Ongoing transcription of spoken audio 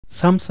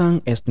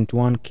Samsung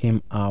S21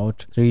 came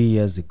out 3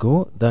 years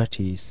ago, that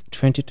is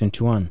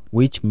 2021,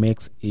 which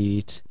makes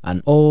it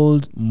an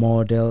old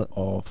model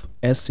of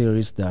S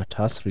series that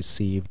has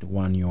received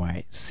One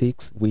UI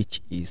 6, which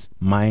is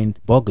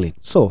mind-boggling.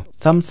 So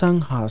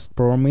Samsung has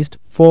promised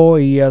 4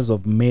 years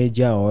of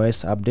major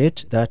OS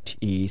update, that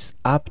is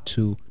up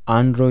to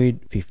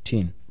Android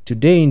 15.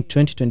 Today in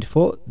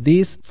 2024,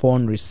 this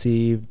phone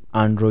received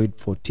Android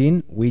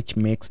 14, which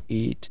makes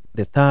it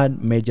the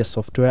third major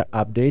software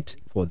update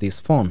for this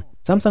phone.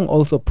 Samsung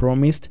also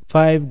promised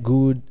 5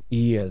 good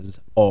years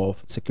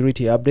of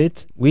security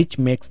updates, which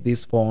makes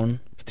this phone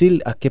still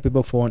a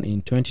capable phone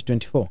in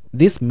 2024.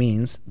 This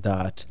means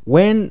that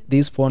when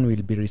this phone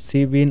will be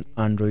receiving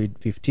Android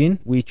 15,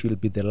 which will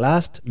be the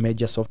last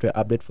major software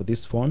update for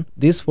this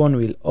phone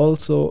will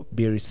also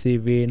be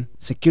receiving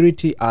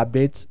security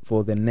updates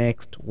for the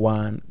next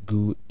 1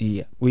 good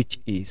year,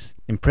 which is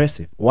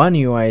impressive. One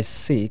UI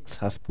 6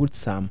 has put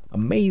some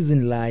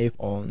amazing life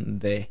on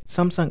the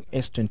Samsung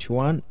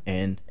S21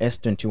 and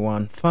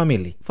S21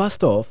 family.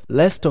 First off,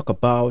 let's talk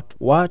about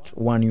what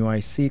One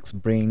UI 6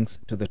 brings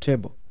to the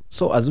table.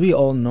 So as we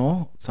all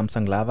know,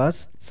 Samsung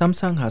lovers,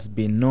 Samsung has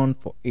been known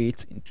for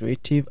its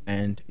intuitive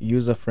and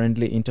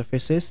user-friendly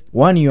interfaces.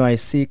 One UI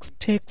 6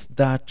 takes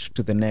that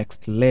to the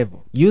next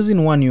level.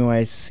 Using One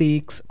UI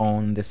 6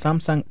 on the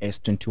Samsung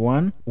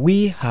S21,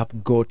 we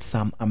have got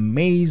some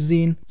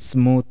amazing,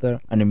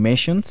 smoother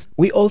animations.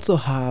 We also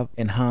have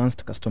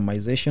enhanced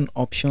customization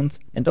options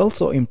and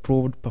also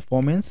improved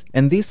performance.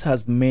 And this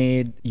has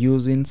made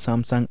using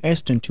Samsung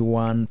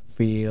S21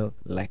 feel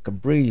like a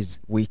breeze,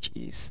 which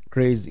is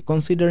crazy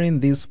considering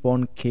this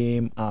phone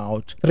came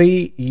out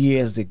 3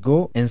 years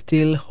ago and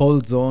still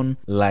holds on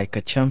like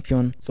a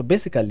champion. So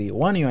basically,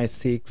 One UI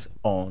 6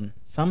 on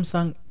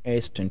Samsung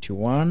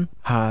S21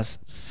 has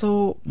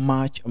so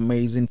much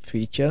amazing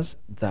features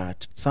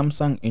that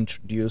Samsung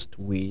introduced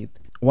with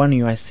One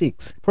UI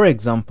 6. For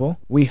example,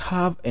 we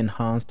have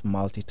enhanced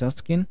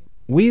multitasking.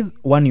 With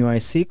One UI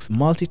 6,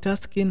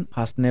 multitasking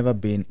has never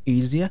been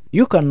easier.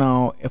 You can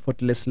now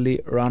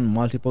effortlessly run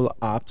multiple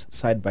apps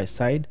side by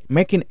side,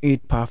 making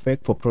it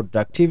perfect for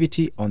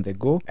productivity on the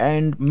go.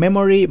 And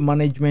memory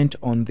management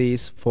on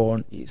this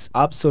phone is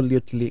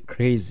absolutely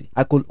crazy.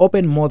 I could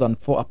open more than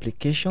 4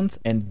 applications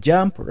and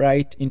jump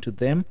right into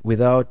them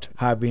without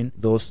having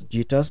those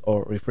jitters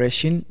or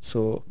refreshing,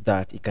 so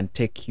that it can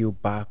take you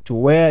back to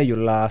where you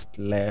last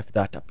left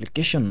that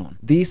application on.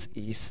 This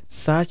is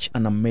such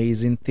an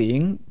amazing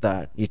thing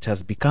that it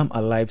has become a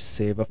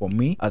lifesaver for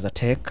me as a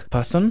tech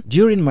person.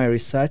 During my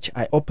research,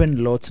 I opened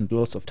lots and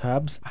lots of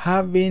tabs.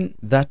 Having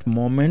that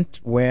moment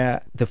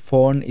where the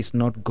phone is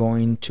not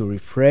going to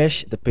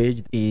refresh the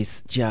page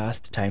is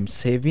just time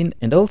saving.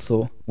 And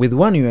also with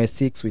One UI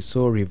 6, we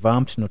saw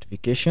revamped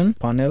notification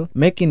panel,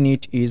 making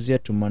it easier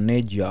to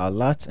manage your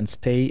alerts and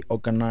stay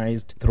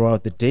organized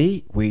throughout the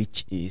day,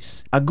 which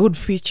is a good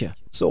feature.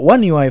 So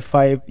One UI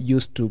 5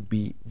 used to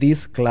be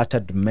this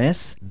cluttered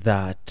mess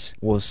that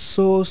was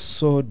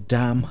so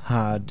damn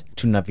hard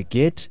to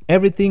navigate.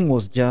 Everything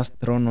was just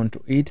thrown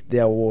onto it.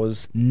 There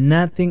was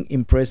nothing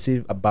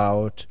impressive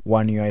about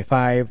One UI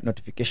 5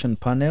 notification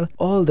panel.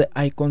 All the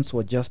icons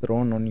were just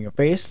thrown on your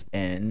face,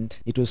 and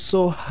it was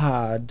so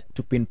hard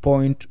to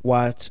pinpoint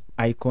what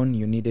icon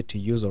you needed to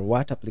use or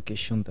what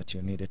application that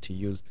you needed to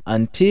use.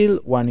 Until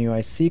One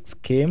UI 6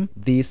 came,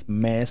 this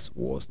mess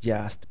was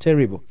just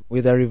terrible.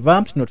 With a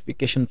revamped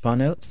notification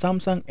panel,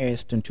 Samsung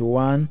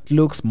S21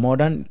 looks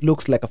modern,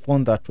 looks like a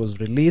phone that was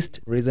released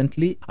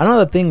recently.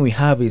 Another thing we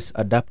have is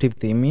adaptive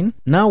theming.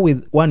 Now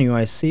with One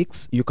UI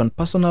 6, you can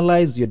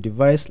personalize your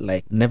device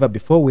like never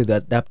before with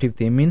adaptive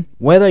theming.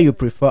 Whether you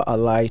prefer a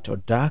light or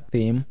dark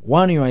theme,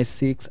 One UI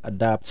 6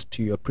 adapts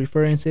to your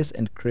preferences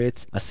and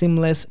creates a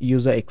seamless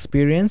user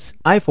experience.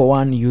 I for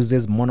one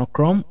uses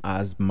monochrome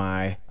as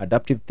my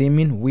adaptive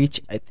theming,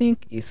 which I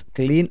think is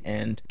clean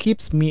and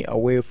keeps me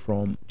away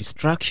from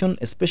distraction,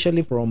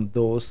 especially from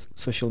those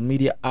social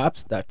media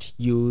apps that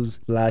use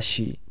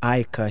flashy,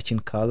 eye-catching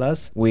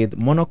colors. With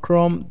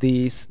monochrome,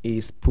 this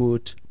is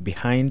put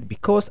behind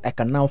because I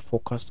can now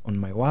focus on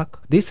my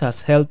work. This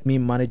has helped me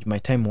manage my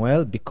time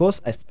well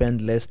because I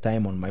spend less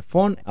time on my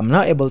phone. I'm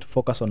now able to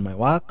focus on my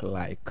work,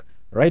 like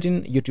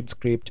writing YouTube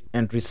script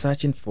and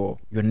researching for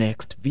your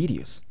next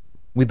videos.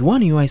 With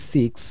One UI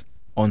 6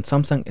 on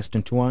Samsung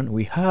S21,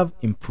 we have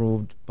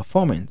improved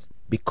performance.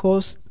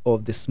 Because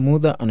of the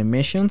smoother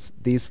animations,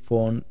 this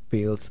phone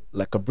feels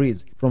like a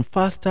breeze. From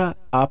faster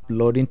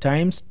uploading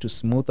times to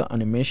smoother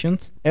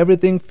animations,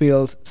 everything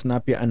feels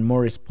snappier and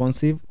more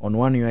responsive on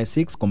One UI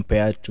 6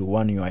 compared to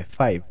One UI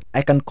 5.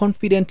 I can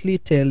confidently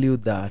tell you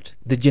that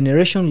the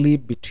generation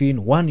leap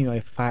between One UI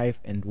 5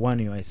 and One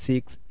UI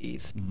 6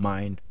 is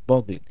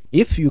mind-boggling.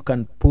 If you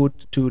can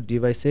put two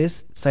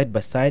devices side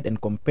by side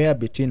and compare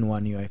between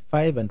One UI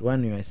 5 and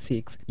One UI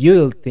 6,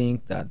 you'll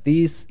think that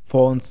these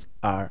phones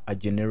are a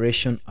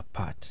generation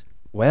apart.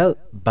 Well,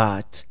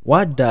 but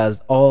what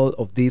does all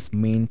of this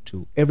mean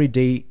to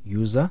everyday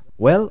user?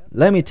 Well,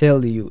 let me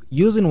tell you,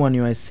 using One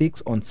UI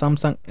 6 on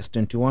Samsung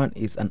S21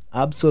 is an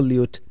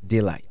absolute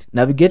delight.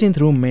 Navigating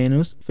through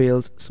menus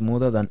feels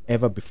smoother than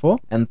ever before,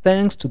 and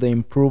thanks to the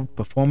improved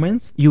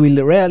performance, you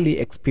will rarely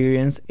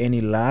experience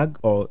any lag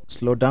or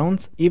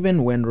slowdowns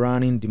even when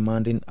running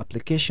demanding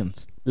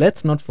applications.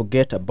 Let's not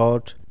forget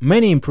about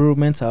many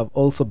improvements have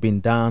also been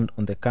done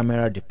on the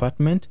camera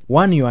department.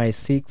 One UI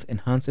 6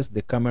 enhances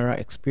the camera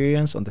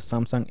experience on the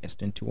Samsung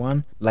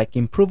S21, like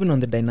improving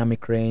on the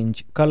dynamic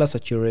range, color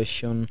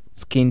saturation,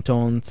 skin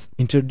tones,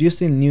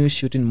 introducing new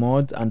shooting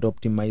modes and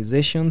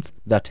optimizations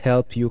that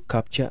help you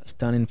capture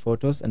stunning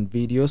photos and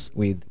videos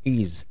with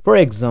ease. For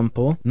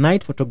example,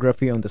 night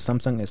photography on the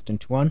Samsung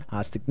S21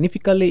 has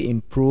significantly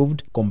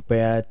improved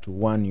compared to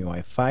One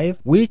UI 5,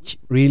 which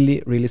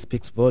really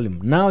speaks volume.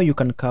 Now you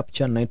can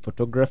capture night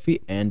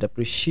photography and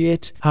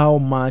appreciate how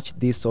much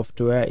this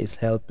software is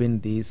helping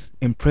this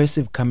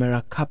impressive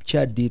camera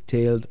capture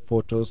detailed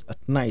photos at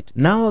night.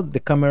 Now the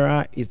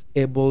camera is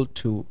able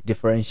to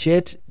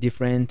differentiate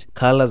different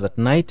colors at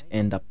night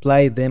and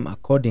apply them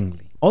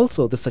accordingly.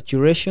 Also, the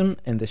saturation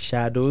and the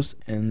shadows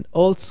and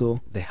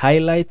also the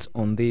highlights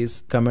on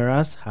these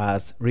cameras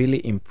has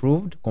really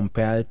improved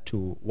compared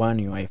to One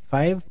UI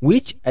 5,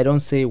 which I don't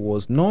say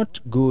was not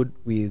good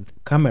with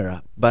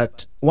camera,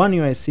 but One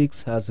UI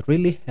 6 has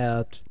really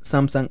helped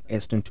Samsung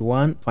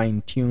S21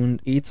 fine-tune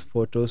its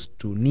photos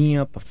to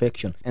near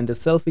perfection, and the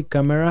selfie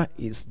camera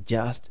is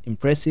just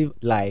impressive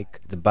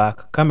like the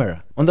back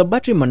camera. On the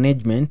battery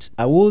management,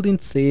 I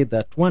wouldn't say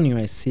that One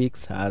UI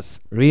 6 has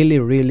really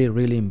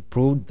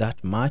improved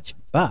that much,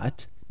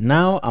 but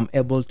now I'm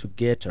able to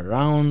get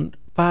around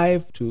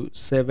 5 to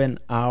 7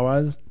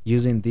 hours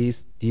using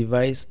this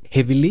device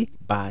heavily.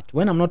 But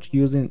when I'm not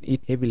using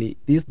it heavily,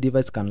 this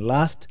device can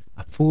last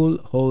a full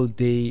whole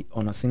day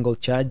on a single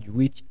charge,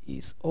 which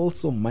is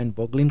also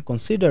mind-boggling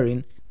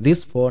considering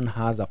this phone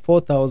has a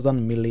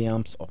 4000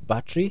 milliamps of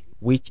battery,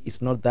 which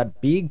is not that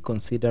big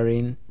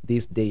considering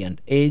this day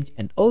and age,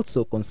 and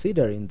also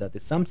considering that the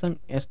Samsung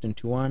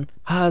S21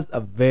 has a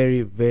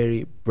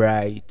very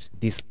bright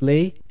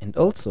display, and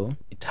also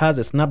it has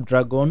a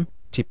Snapdragon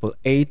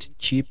 888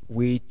 chip,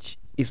 which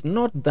is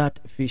not that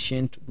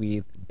efficient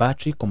with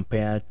battery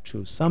compared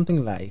to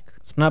something like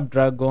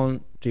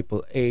Snapdragon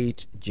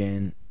 888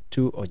 Gen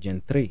 2 or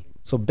Gen 3.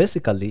 So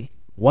basically,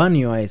 One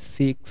UI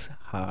 6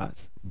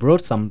 has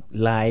brought some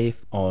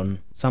life on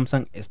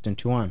Samsung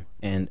S21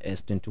 and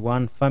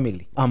S21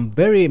 family. I'm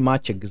very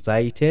much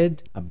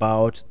excited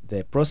about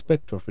the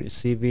prospect of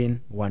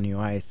receiving One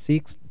UI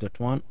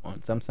 6.1 on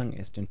Samsung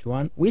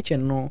S21, which I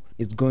know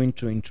is going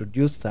to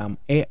introduce some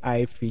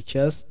AI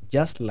features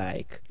just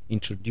like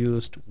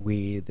introduced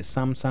with the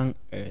Samsung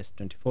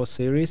S24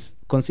 series.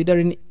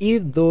 Considering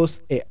if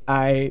those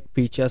AI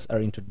features are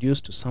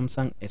introduced to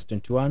Samsung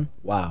S21,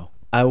 wow,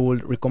 I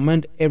would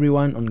recommend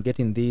everyone on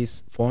getting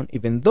this phone,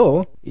 even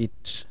though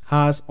it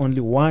has only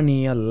 1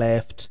 year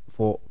left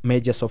for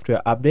major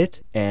software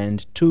update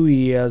and 2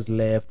 years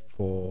left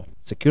for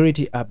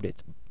security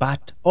updates.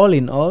 But all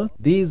in all,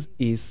 this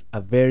is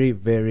a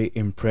very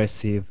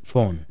impressive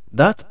phone.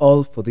 That's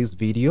all for this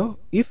video.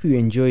 If you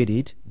enjoyed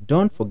it,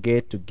 don't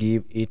forget to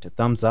give it a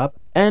thumbs up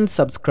and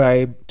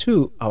subscribe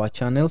to our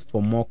channel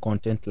for more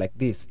content like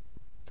this.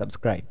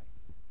 Subscribe.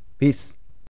 Peace.